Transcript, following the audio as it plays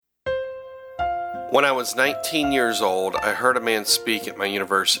When I was 19 years old, I heard a man speak at my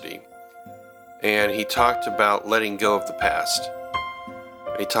university, and he talked about letting go of the past.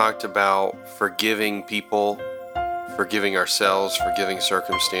 He talked about forgiving people, forgiving ourselves, forgiving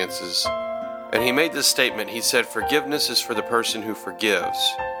circumstances. And he made this statement. He said, "Forgiveness is for the person who forgives,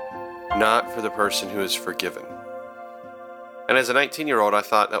 not for the person who is forgiven." And as a 19-year-old, I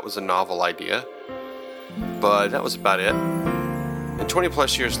thought that was a novel idea, but that was about it. And 20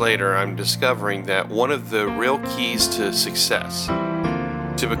 plus years later, I'm discovering that one of the real keys to success,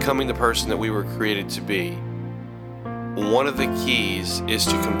 to becoming the person that we were created to be, one of the keys is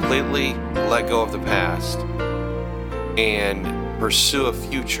to completely let go of the past and pursue a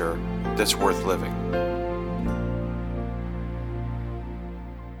future that's worth living.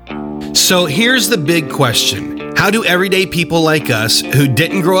 So here's the big question. How do everyday people like us who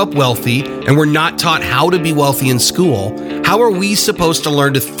didn't grow up wealthy and were not taught how to be wealthy in school, how are we supposed to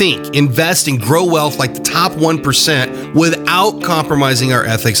learn to think, invest, and grow wealth like the top 1% without compromising our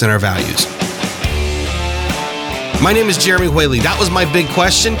ethics and our values? My name is Jeremy Whaley. That was my big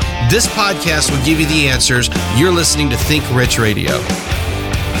question. This podcast will give you the answers. You're listening to Think Rich Radio.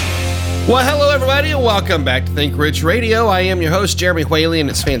 Well, hello, everybody, and welcome back to Think Rich Radio. I am your host, Jeremy Whaley, and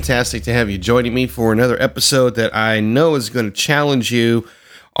it's fantastic to have you joining me for another episode that I know is going to challenge you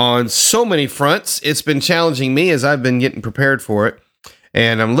on so many fronts. It's been challenging me as I've been getting prepared for it,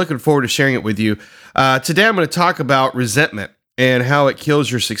 and I'm looking forward to sharing it with you. Today, I'm going to talk about resentment and how it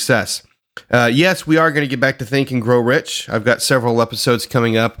kills your success. Yes, we are going to get back to Think and Grow Rich. I've got several episodes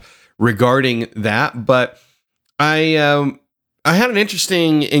coming up regarding that, but I had an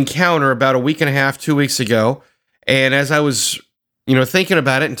interesting encounter about a week and a half, 2 weeks ago, and as I was, thinking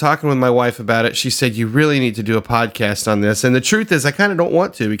about it and talking with my wife about it, she said, "You really need to do a podcast on this." And the truth is, I kind of don't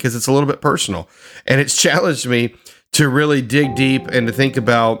want to because it's a little bit personal, and it's challenged me to really dig deep and to think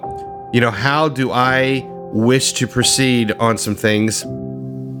about, how do I wish to proceed on some things.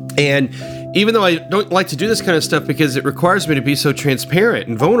 And even though I don't like to do this kind of stuff because it requires me to be so transparent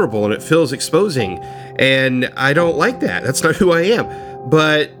and vulnerable and it feels exposing, and I don't like that. That's not who I am.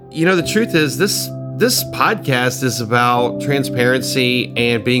 But, the truth is this podcast is about transparency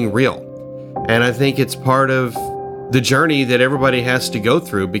and being real. And I think it's part of the journey that everybody has to go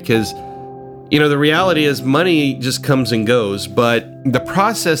through because, the reality is money just comes and goes, but the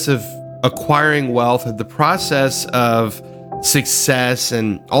process of acquiring wealth, the process of success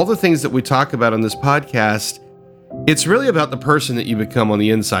and all the things that we talk about on this podcast, it's really about the person that you become on the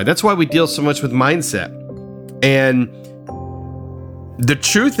inside. That's why we deal so much with mindset. And the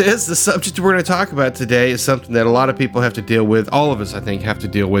truth is, the subject we're going to talk about today is something that a lot of people have to deal with. All of us, I think, have to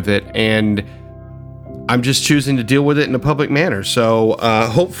deal with it. And I'm just choosing to deal with it in a public manner. So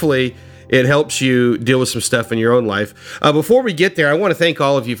hopefully it helps you deal with some stuff in your own life. Before we get there, I want to thank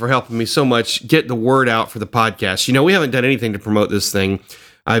all of you for helping me so much get the word out for the podcast. We haven't done anything to promote this thing.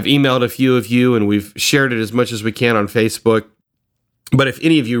 I've emailed a few of you, and we've shared it as much as we can on Facebook. But if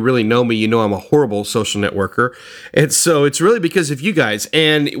any of you really know me, I'm a horrible social networker. And so it's really because of you guys.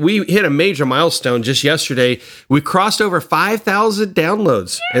 And we hit a major milestone just yesterday. We crossed over 5,000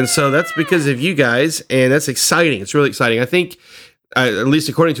 downloads. And so that's because of you guys, and that's exciting. It's really exciting. I think at least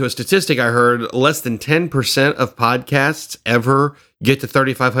according to a statistic I heard, less than 10% of podcasts ever get to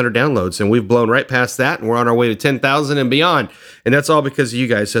 3,500 downloads. And we've blown right past that, and we're on our way to 10,000 and beyond. And that's all because of you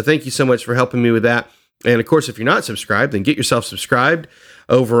guys. So thank you so much for helping me with that. And of course, if you're not subscribed, then get yourself subscribed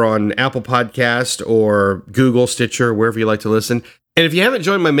over on Apple Podcast or Google, Stitcher, wherever you like to listen. And if you haven't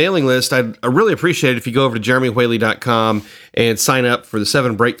joined my mailing list, I really appreciate it if you go over to jeremywhaley.com and sign up for the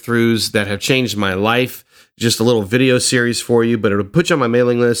 7 breakthroughs that have changed my life. Just a little video series for you, but it'll put you on my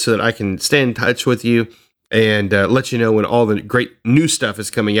mailing list so that I can stay in touch with you and let you know when all the great new stuff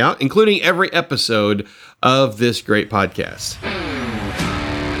is coming out, including every episode of this great podcast.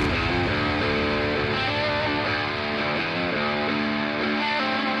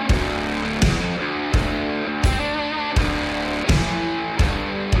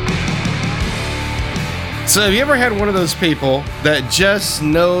 So have you ever had one of those people that just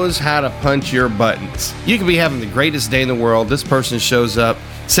knows how to punch your buttons? You could be having the greatest day in the world. This person shows up,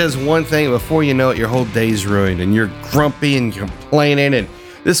 says one thing, and before you know it, your whole day's ruined, and you're grumpy and complaining, and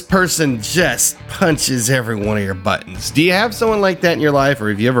this person just punches every one of your buttons. Do you have someone like that in your life, or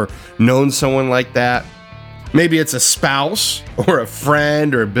have you ever known someone like that? Maybe it's a spouse, or a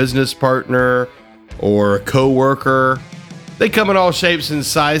friend, or a business partner, or a coworker. They come in all shapes and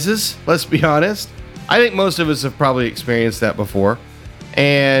sizes, let's be honest. I think most of us have probably experienced that before.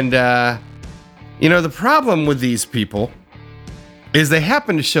 And, the problem with these people is they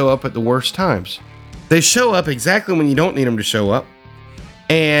happen to show up at the worst times. They show up exactly when you don't need them to show up.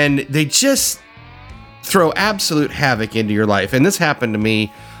 And they just throw absolute havoc into your life. And this happened to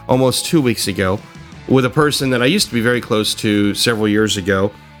me almost 2 weeks ago with a person that I used to be very close to several years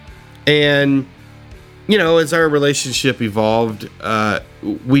ago. And, you know, as our relationship evolved,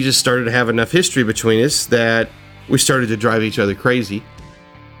 we just started to have enough history between us that we started to drive each other crazy.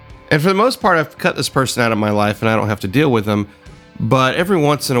 And for the most part, I've cut this person out of my life and I don't have to deal with them. But every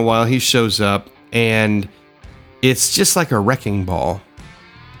once in a while, he shows up and it's just like a wrecking ball.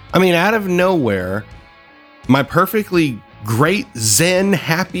 I mean, out of nowhere, my perfectly great, zen,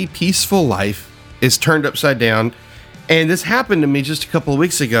 happy, peaceful life is turned upside down. And this happened to me just a couple of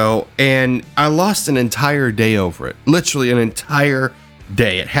weeks ago, and I lost an entire day over it. Literally an entire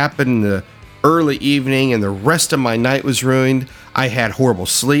day. It happened in the early evening, and the rest of my night was ruined. I had horrible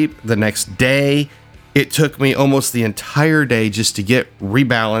sleep the next day. It took me almost the entire day just to get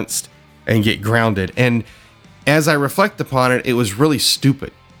rebalanced and get grounded. And as I reflect upon it, it was really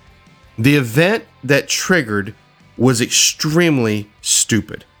stupid. The event that triggered was extremely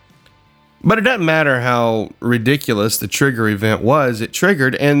stupid. But it doesn't matter how ridiculous the trigger event was, it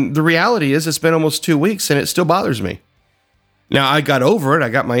triggered. And the reality is it's been almost 2 weeks and it still bothers me. Now, I got over it. I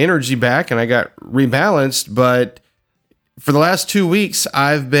got my energy back and I got rebalanced. But for the last 2 weeks,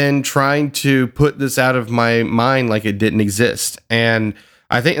 I've been trying to put this out of my mind like it didn't exist. And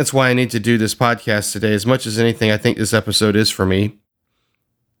I think that's why I need to do this podcast today. As much as anything, I think this episode is for me.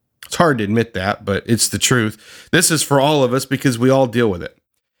 It's hard to admit that, but it's the truth. This is for all of us because we all deal with it.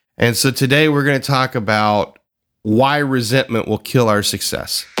 And so today we're going to talk about why resentment will kill our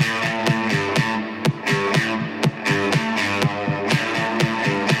success.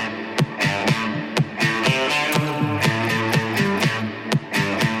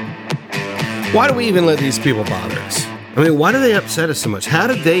 Why do we even let these people bother us? I mean, why do they upset us so much? How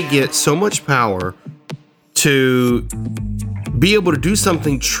did they get so much power to be able to do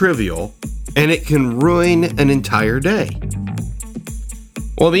something trivial and it can ruin an entire day?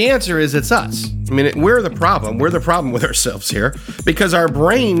 Well, the answer is it's us. I mean, we're the problem. We're the problem with ourselves here because our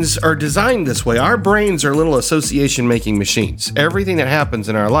brains are designed this way. Our brains are little association-making machines. Everything that happens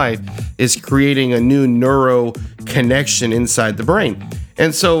in our life is creating a new neuro connection inside the brain.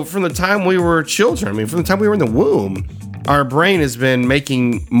 And so from the time we were children, from the time we were in the womb, our brain has been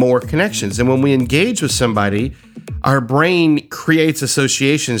making more connections. And when we engage with somebody, our brain creates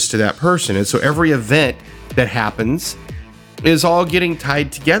associations to that person. And so every event that happens is all getting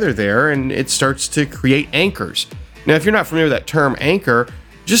tied together there, and it starts to create anchors. Now, if you're not familiar with that term anchor,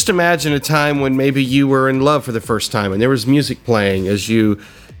 just imagine a time when maybe you were in love for the first time and there was music playing as you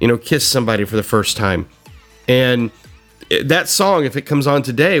kiss somebody for the first time. And that song, if it comes on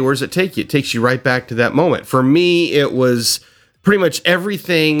today, where does it take you? It takes you right back to that moment. For me, it was pretty much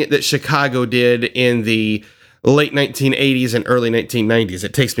everything that Chicago did in the late 1980s and early 1990s.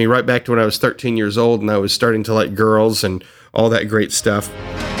 It takes me right back to when I was 13 years old and I was starting to like girls and all that great stuff.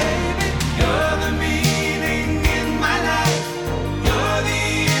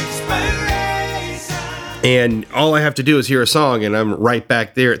 And all I have to do is hear a song and I'm right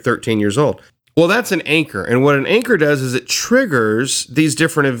back there at 13 years old. Well, that's an anchor. And what an anchor does is it triggers these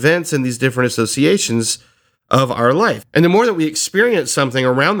different events and these different associations of our life. And the more that we experience something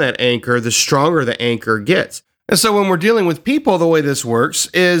around that anchor, the stronger the anchor gets. And so when we're dealing with people, the way this works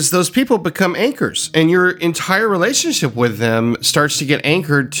is those people become anchors and your entire relationship with them starts to get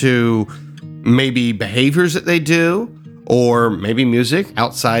anchored to maybe behaviors that they do or maybe music.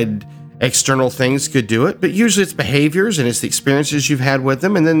 Outside external things could do it, but usually it's behaviors and it's the experiences you've had with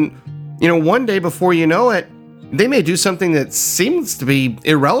them. And then, one day before you know it, they may do something that seems to be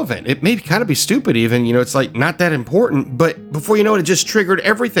irrelevant. It may kind of be stupid even, it's like not that important, but before you know it just triggered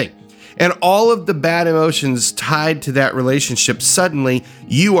everything. And all of the bad emotions tied to that relationship, suddenly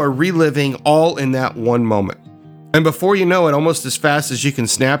you are reliving all in that one moment. And before you know it, almost as fast as you can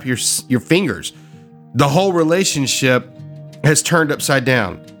snap your fingers, the whole relationship has turned upside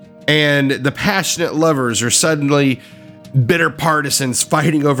down. And the passionate lovers are suddenly bitter partisans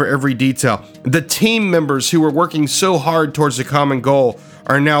fighting over every detail. The team members who were working so hard towards a common goal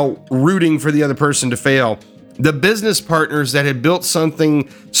are now rooting for the other person to fail. The business partners that had built something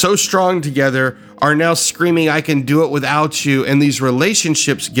so strong together are now screaming, I can do it without you. And these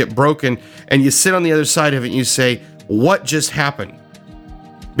relationships get broken and you sit on the other side of it and you say, what just happened?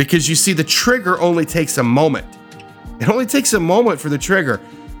 Because you see, the trigger only takes a moment. It only takes a moment for the trigger,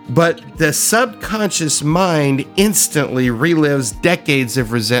 but the subconscious mind instantly relives decades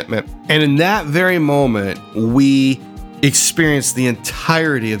of resentment. And in that very moment, we experience the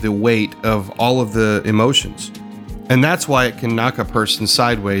entirety of the weight of all of the emotions. And that's why it can knock a person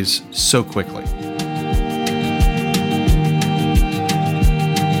sideways so quickly.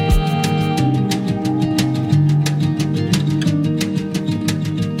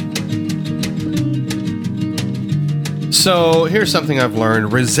 So here's something I've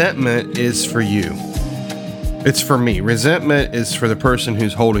learned. Resentment is for you. It's for me. Resentment is for the person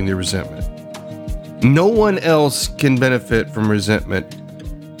who's holding the resentment. No one else can benefit from resentment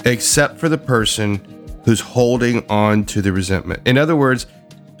except for the person who's holding on to the resentment. In other words,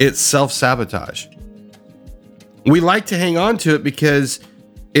 it's self-sabotage. We like to hang on to it because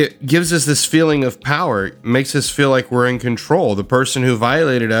it gives us this feeling of power. It makes us feel like we're in control. The person who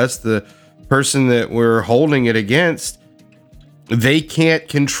violated us, the person that we're holding it against, they can't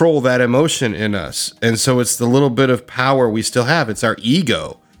control that emotion in us. And so it's the little bit of power we still have. It's our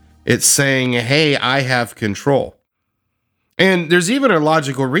ego. It's saying, hey, I have control. And there's even a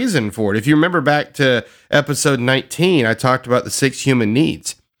logical reason for it. If you remember back to episode 19, I talked about the 6 human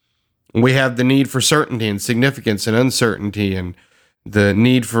needs. We have the need for certainty and significance and uncertainty, and the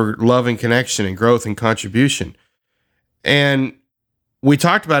need for love and connection and growth and contribution. And we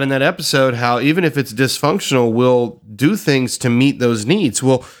talked about in that episode how even if it's dysfunctional, we'll do things to meet those needs.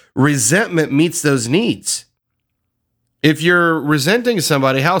 Well, resentment meets those needs. If you're resenting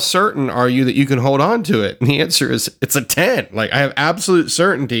somebody, how certain are you that you can hold on to it? And the answer is it's a 10. Like, I have absolute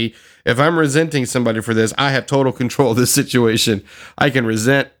certainty. If I'm resenting somebody for this, I have total control of this situation. I can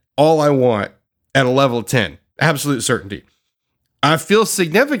resent all I want at a level 10. Absolute certainty. I feel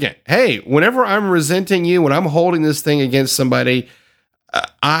significant. Hey, whenever I'm resenting you, when I'm holding this thing against somebody,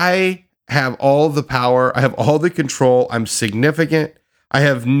 I have all the power. I have all the control. I'm significant. I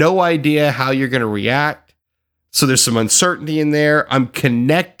have no idea how you're going to react. So there's some uncertainty in there. I'm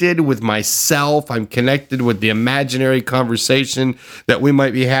connected with myself. I'm connected with the imaginary conversation that we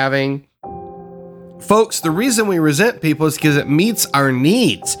might be having. Folks, the reason we resent people is because it meets our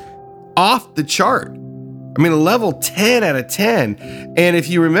needs off the chart. I mean, a level 10 out of 10. And if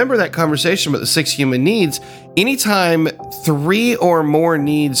you remember that conversation about the 6 human needs, anytime 3 or more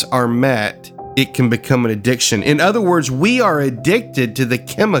needs are met, it can become an addiction. In other words, we are addicted to the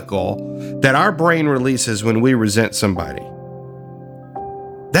chemical that our brain releases when we resent somebody.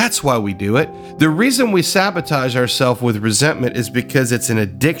 That's why we do it. The reason we sabotage ourselves with resentment is because it's an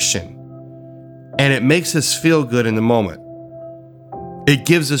addiction, and it makes us feel good in the moment. It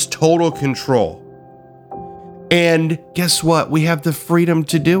gives us total control. And guess what? We have the freedom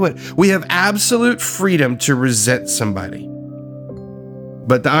to do it. We have absolute freedom to resent somebody.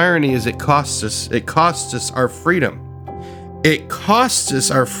 But the irony is it costs us. It costs us our freedom. It costs us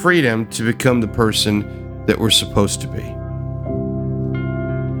our freedom to become the person that we're supposed to be.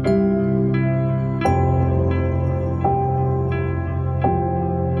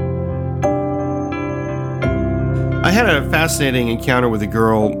 I had a fascinating encounter with a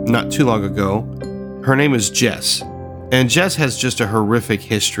girl not too long ago. Her name is Jess, and Jess has just a horrific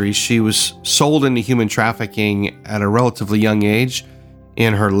history. She was sold into human trafficking at a relatively young age,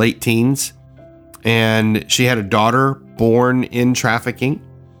 in her late teens, and she had a daughter born in trafficking.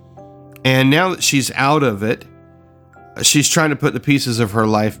 And now that she's out of it, she's trying to put the pieces of her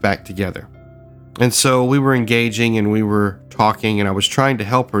life back together. And so we were engaging and we were talking, and I was trying to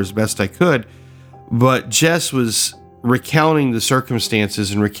help her as best I could, but Jess was recounting the circumstances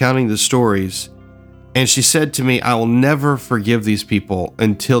and recounting the stories. And she said to me, I will never forgive these people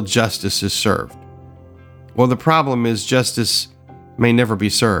until justice is served. Well, the problem is justice may never be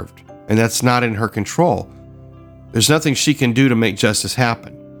served, and that's not in her control. There's nothing she can do to make justice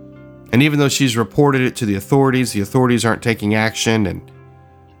happen. And even though she's reported it to the authorities aren't taking action, and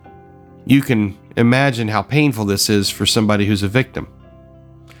you can imagine how painful this is for somebody who's a victim.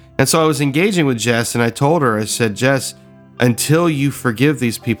 And so I was engaging with Jess, and I told her, I said, Jess, until you forgive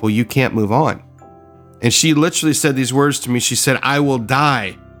these people, you can't move on. And she literally said these words to me. She said, I will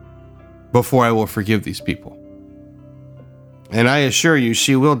die before I will forgive these people. And I assure you,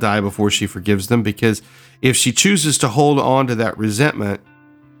 she will die before she forgives them, because if she chooses to hold on to that resentment,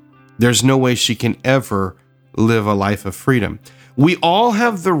 there's no way she can ever live a life of freedom. We all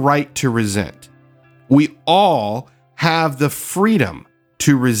have the right to resent. We all have the freedom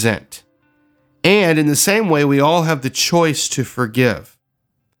to resent. And in the same way, we all have the choice to forgive.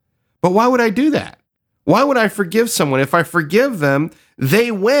 But why would I do that? Why would I forgive someone? If I forgive them, they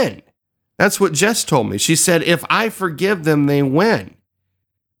win. That's what Jess told me. She said, if I forgive them, they win.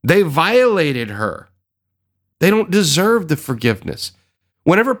 They violated her. They don't deserve the forgiveness.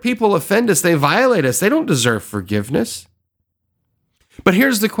 Whenever people offend us, they violate us. They don't deserve forgiveness. But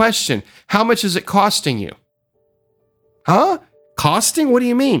here's the question. How much is it costing you? Huh? Costing? What do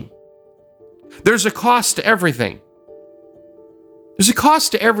you mean? There's a cost to everything. There's a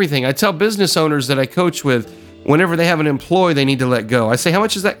cost to everything. I tell business owners that I coach with, whenever they have an employee they need to let go, I say, how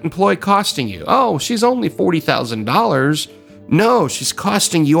much is that employee costing you? Oh, she's only $40,000. No, she's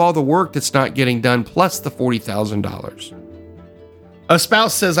costing you all the work that's not getting done, plus the $40,000. A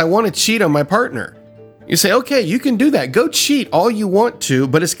spouse says, I want to cheat on my partner. You say, okay, you can do that. Go cheat all you want to,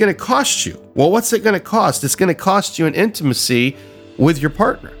 but it's going to cost you. Well, what's it going to cost? It's going to cost you an intimacy with your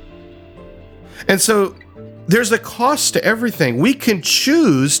partner. And so there's a cost to everything. We can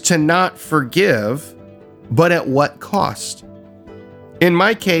choose to not forgive, but at what cost? In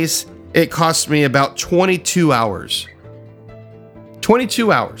my case, it cost me about 22 hours.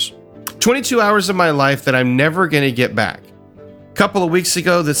 22 hours. 22 hours of my life that I'm never going to get back. A couple of weeks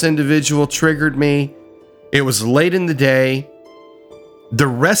ago, this individual triggered me. It was late in the day. The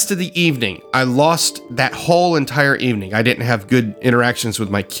rest of the evening, I lost that whole entire evening. I didn't have good interactions with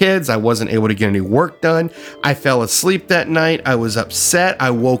my kids. I wasn't able to get any work done. I fell asleep that night. I was upset.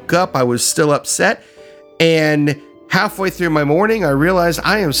 I woke up. I was still upset. And halfway through my morning, I realized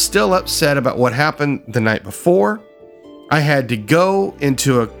I am still upset about what happened the night before. I had to go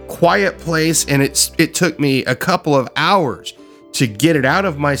into a quiet place, and it took me a couple of hours to get it out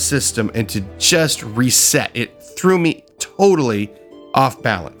of my system and to just reset. It threw me totally off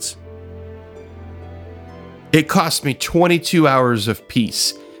balance. It cost me 22 hours of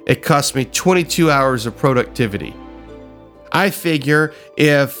peace. It cost me 22 hours of productivity. I figure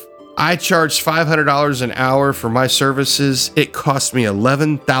if I charged $500 an hour for my services, it cost me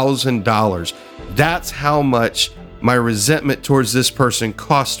 $11,000. That's how much my resentment towards this person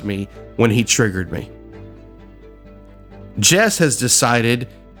cost me when he triggered me. Jess has decided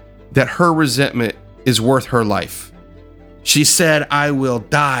that her resentment is worth her life. She said, I will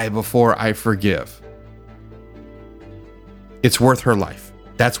die before I forgive. It's worth her life.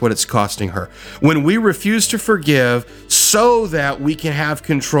 That's what it's costing her. When we refuse to forgive so that we can have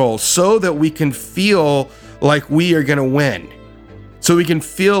control, so that we can feel like we are going to win, so we can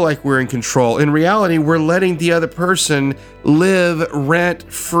feel like we're in control. In reality, we're letting the other person live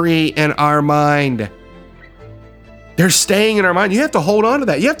rent-free in our mind. They're staying in our mind. You have to hold on to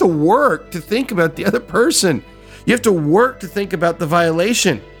that. You have to work to think about the other person. You have to work to think about the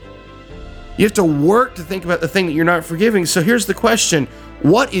violation. You have to work to think about the thing that you're not forgiving. So here's the question.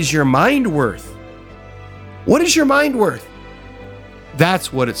 What is your mind worth? What is your mind worth?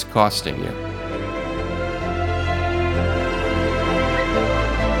 That's what it's costing you.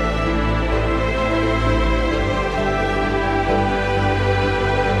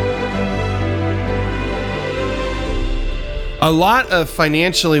 A lot of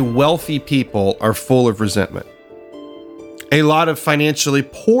financially wealthy people are full of resentment. A lot of financially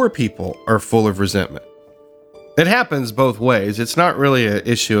poor people are full of resentment. It happens both ways. It's not really an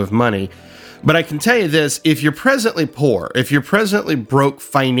issue of money. But I can tell you this, if you're presently poor, if you're presently broke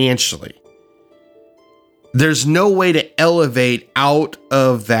financially, there's no way to elevate out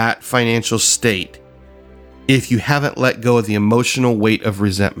of that financial state if you haven't let go of the emotional weight of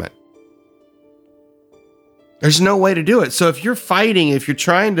resentment. There's no way to do it. So if you're fighting, if you're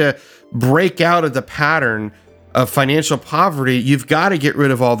trying to break out of the pattern of financial poverty, you've got to get rid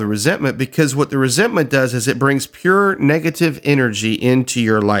of all the resentment, because what the resentment does is it brings pure negative energy into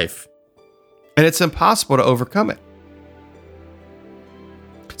your life. And it's impossible to overcome it.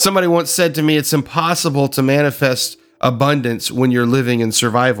 Somebody once said to me, it's impossible to manifest abundance when you're living in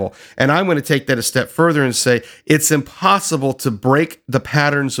survival. And I'm going to take that a step further and say, it's impossible to break the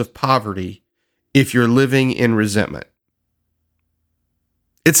patterns of poverty if you're living in resentment.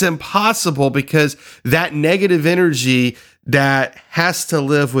 It's impossible, because that negative energy that has to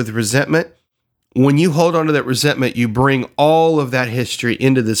live with resentment, when you hold on to that resentment, you bring all of that history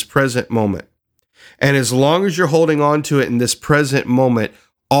into this present moment. And as long as you're holding on to it in this present moment,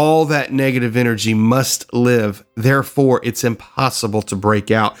 all that negative energy must live. Therefore, it's impossible to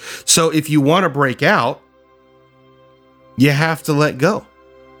break out. So if you want to break out, you have to let go.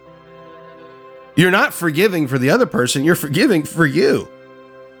 You're not forgiving for the other person, you're forgiving for you.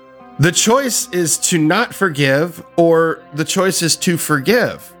 The choice is to not forgive, or the choice is to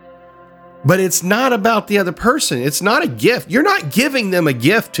forgive. But it's not about the other person. It's not a gift. You're not giving them a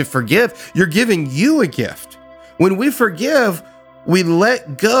gift to forgive. You're giving you a gift. When we forgive, we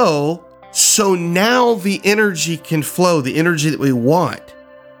let go, so now the energy can flow, the energy that we want.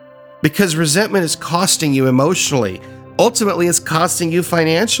 Because resentment is costing you emotionally. Ultimately, it's costing you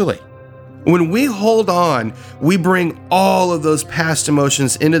financially. When we hold on, we bring all of those past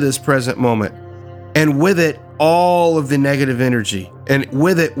emotions into this present moment. And with it, all of the negative energy. And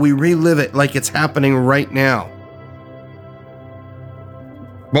with it, we relive it like it's happening right now.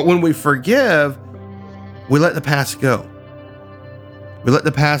 But when we forgive, we let the past go. We let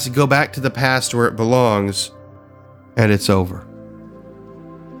the past go back to the past where it belongs, and it's over.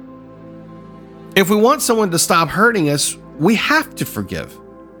 If we want someone to stop hurting us, we have to forgive.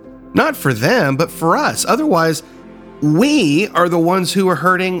 Not for them, but for us. Otherwise, we are the ones who are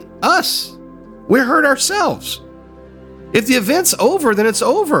hurting us. We hurt ourselves. If the event's over, then it's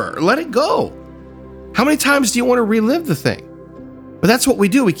over. Let it go. How many times do you want to relive the thing? But that's what we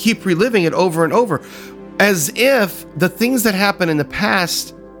do. We keep reliving it over and over, as if the things that happen in the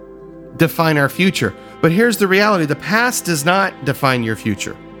past define our future. But here's the reality. The past does not define your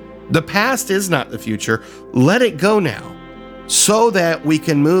future. The past is not the future. Let it go now so that we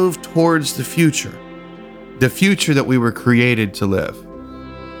can move towards the future that we were created to live.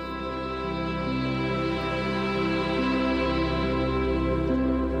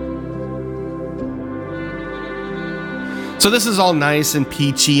 So this is all nice and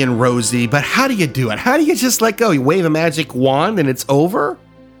peachy and rosy, but how do you do it? How do you just let go? You wave a magic wand and it's over?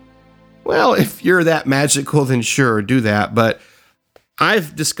 Well, if you're that magical, then sure, do that. But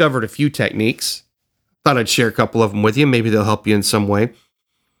I've discovered a few techniques. Thought I'd share a couple of them with you. Maybe they'll help you in some way.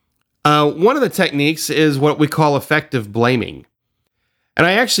 One of the techniques is what we call effective blaming. And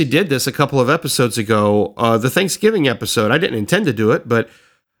I actually did this a couple of episodes ago, the Thanksgiving episode. I didn't intend to do it, but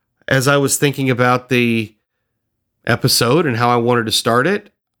as I was thinking about the episode and how I wanted to start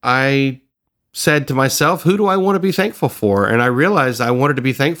it, I said to myself, who do I want to be thankful for? And I realized I wanted to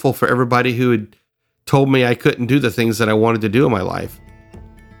be thankful for everybody who had told me I couldn't do the things that I wanted to do in my life.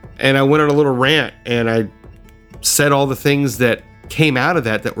 And I went on a little rant and I said all the things that came out of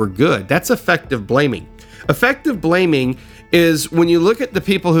that were good. That's effective blaming. Effective blaming is when you look at the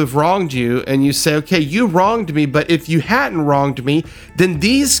people who've wronged you and you say, okay, you wronged me, but if you hadn't wronged me, then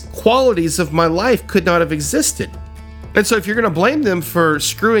these qualities of my life could not have existed. And so if you're going to blame them for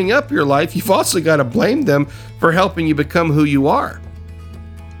screwing up your life, you've also got to blame them for helping you become who you are.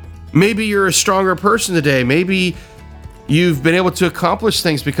 Maybe you're a stronger person today. Maybe you've been able to accomplish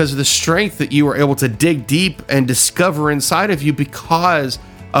things because of the strength that you were able to dig deep and discover inside of you because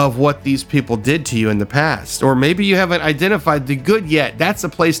of what these people did to you in the past. Or maybe you haven't identified the good yet. That's a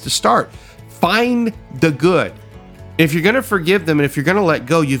place to start. Find the good. If you're going to forgive them and if you're going to let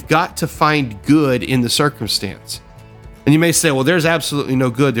go, you've got to find good in the circumstance. And you may say, well, there's absolutely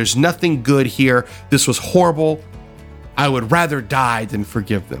no good. There's nothing good here. This was horrible. I would rather die than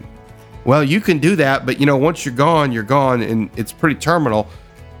forgive them. Well, you can do that, but once you're gone, and it's pretty terminal.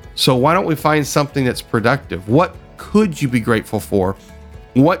 So why don't we find something that's productive? What could you be grateful for?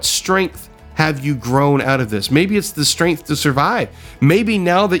 What strength have you grown out of this? Maybe it's the strength to survive. Maybe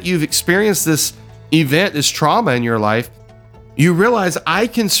now that you've experienced this event, this trauma in your life, you realize I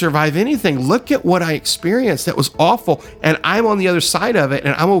can survive anything. Look at what I experienced. That was awful. And I'm on the other side of it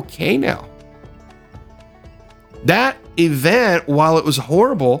and I'm okay now. That event, while it was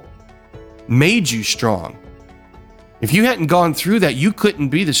horrible, made you strong. If you hadn't gone through that, you couldn't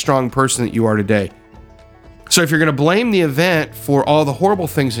be the strong person that you are today. So if you're going to blame the event for all the horrible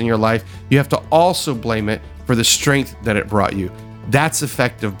things in your life, you have to also blame it for the strength that it brought you. That's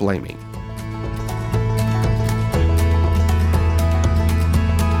effective blaming.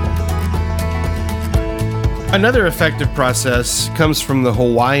 Another effective process comes from the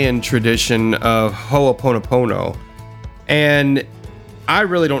Hawaiian tradition of Ho'oponopono. And I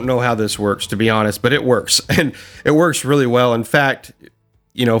really don't know how this works, to be honest, but it works. And it works really well. In fact,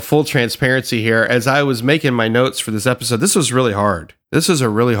 full transparency here, as I was making my notes for this episode, this was really hard. This is a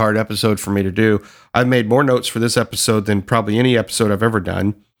really hard episode for me to do. I've made more notes for this episode than probably any episode I've ever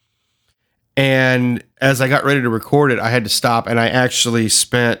done. And as I got ready to record it, I had to stop, and I actually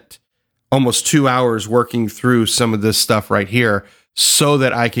spent almost 2 hours working through some of this stuff right here so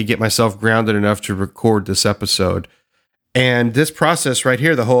that I could get myself grounded enough to record this episode. And this process right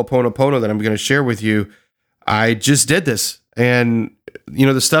here, the Ho'oponopono that I'm going to share with you, I just did this. And,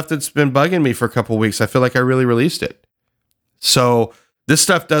 the stuff that's been bugging me for a couple of weeks, I feel like I really released it. So this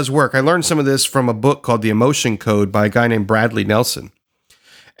stuff does work. I learned some of this from a book called The Emotion Code by a guy named Bradley Nelson.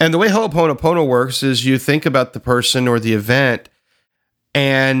 And the way Ho'oponopono works is you think about the person or the event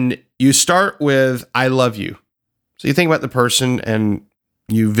and you start with, I love you. So you think about the person and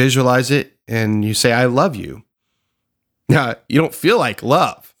you visualize it and you say, I love you. Now, you don't feel like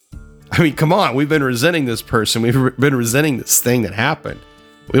love. I mean, come on, we've been resenting this person. We've been resenting this thing that happened.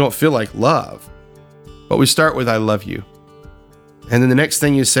 We don't feel like love. But we start with, I love you. And then the next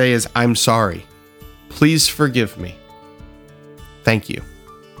thing you say is, I'm sorry. Please forgive me. Thank you.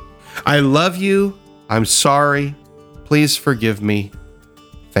 I love you. I'm sorry. Please forgive me.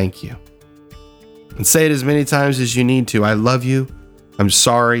 Thank you. And say it as many times as you need to. I love you. I'm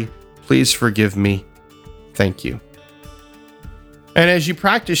sorry. Please forgive me. Thank you. And as you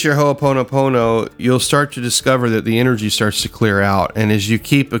practice your Ho'oponopono, you'll start to discover that the energy starts to clear out. And as you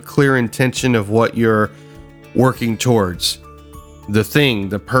keep a clear intention of what you're working towards the thing,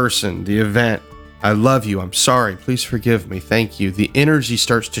 the person, the event. I love you. I'm sorry. Please forgive me. Thank you. The energy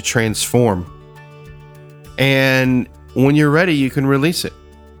starts to transform. And when you're ready, you can release it.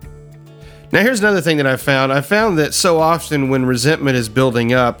 Now, here's another thing that I found. I found that so often when resentment is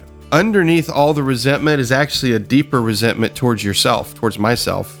building up, underneath all the resentment is actually a deeper resentment towards yourself, towards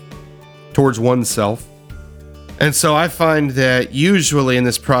myself, towards oneself. And so I find that usually in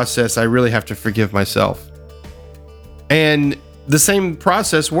this process, I really have to forgive myself. And the same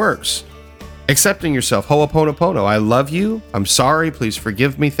process works. Accepting yourself, ho'oponopono, I love you, I'm sorry, please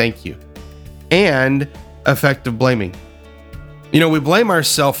forgive me, thank you. And effective blaming. We blame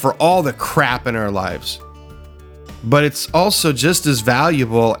ourselves for all the crap in our lives. But it's also just as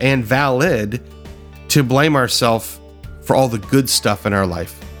valuable and valid to blame ourselves for all the good stuff in our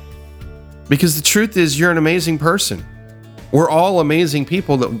life. Because the truth is, you're an amazing person. We're all amazing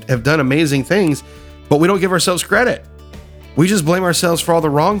people that have done amazing things, but we don't give ourselves credit. We just blame ourselves for all the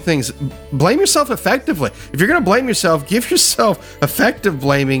wrong things. Blame yourself effectively. If you're going to blame yourself, give yourself effective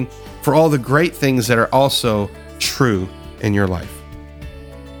blaming for all the great things that are also true in your life.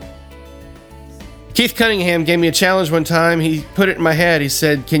 Keith Cunningham gave me a challenge one time. He put it in my head. He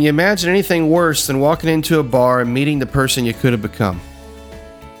said, can you imagine anything worse than walking into a bar and meeting the person you could have become?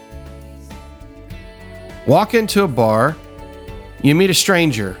 Walk into a bar, you meet a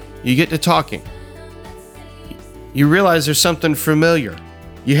stranger, you get to talking. You realize there's something familiar.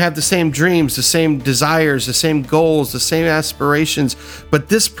 You have the same dreams, the same desires, the same goals, the same aspirations, but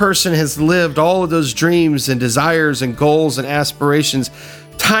this person has lived all of those dreams and desires and goals and aspirations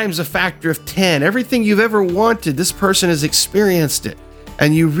times a factor of 10. Everything you've ever wanted, this person has experienced it.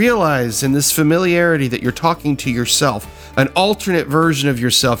 And you realize in this familiarity that you're talking to yourself, an alternate version of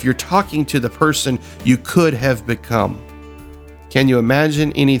yourself. You're talking to the person you could have become. Can you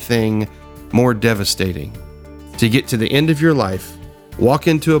imagine anything more devastating? To get to the end of your life, walk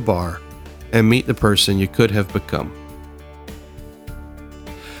into a bar, and meet the person you could have become.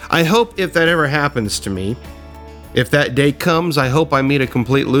 I hope if that ever happens to me, if that day comes, I hope I meet a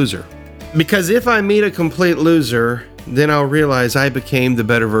complete loser. Because if I meet a complete loser, then I'll realize I became the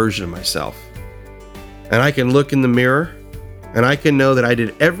better version of myself. And I can look in the mirror, and I can know that I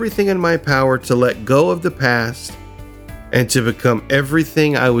did everything in my power to let go of the past and to become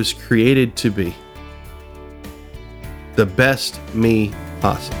everything I was created to be. The best me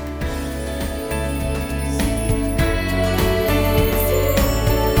possible.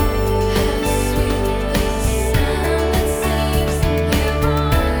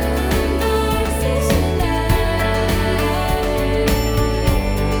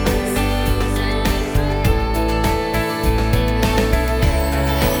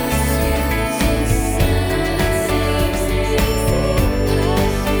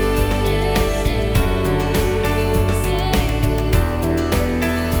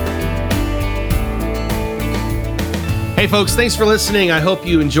 Hey folks, thanks for listening. I hope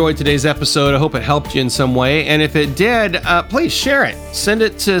you enjoyed today's episode. I hope it helped you in some way. And if it did, please share it. Send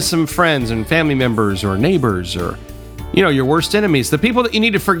it to some friends and family members or neighbors or, your worst enemies. The people that you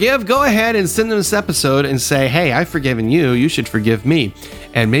need to forgive, go ahead and send them this episode and say, hey, I've forgiven you. You should forgive me.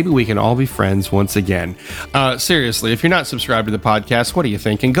 And maybe we can all be friends once again. Seriously, if you're not subscribed to the podcast, what are you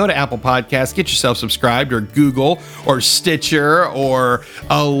thinking? Go to Apple Podcasts, get yourself subscribed, or Google, or Stitcher, or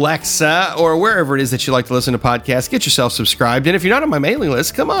Alexa, or wherever it is that you like to listen to podcasts. Get yourself subscribed. And if you're not on my mailing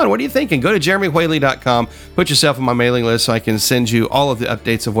list, come on, what are you thinking? Go to jeremywhaley.com, put yourself on my mailing list so I can send you all of the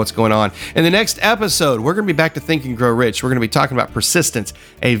updates of what's going on. In the next episode, we're going to be back to Think and Grow Rich. We're going to be talking about persistence,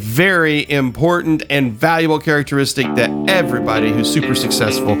 a very important and valuable characteristic that everybody who's super successful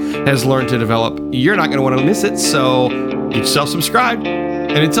has learned to develop. You're not going to want to miss it, so get yourself subscribed.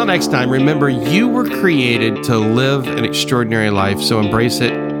 And until next time, remember, you were created to live an extraordinary life, so embrace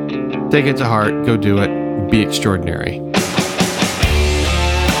it, take it to heart, go do it, be extraordinary.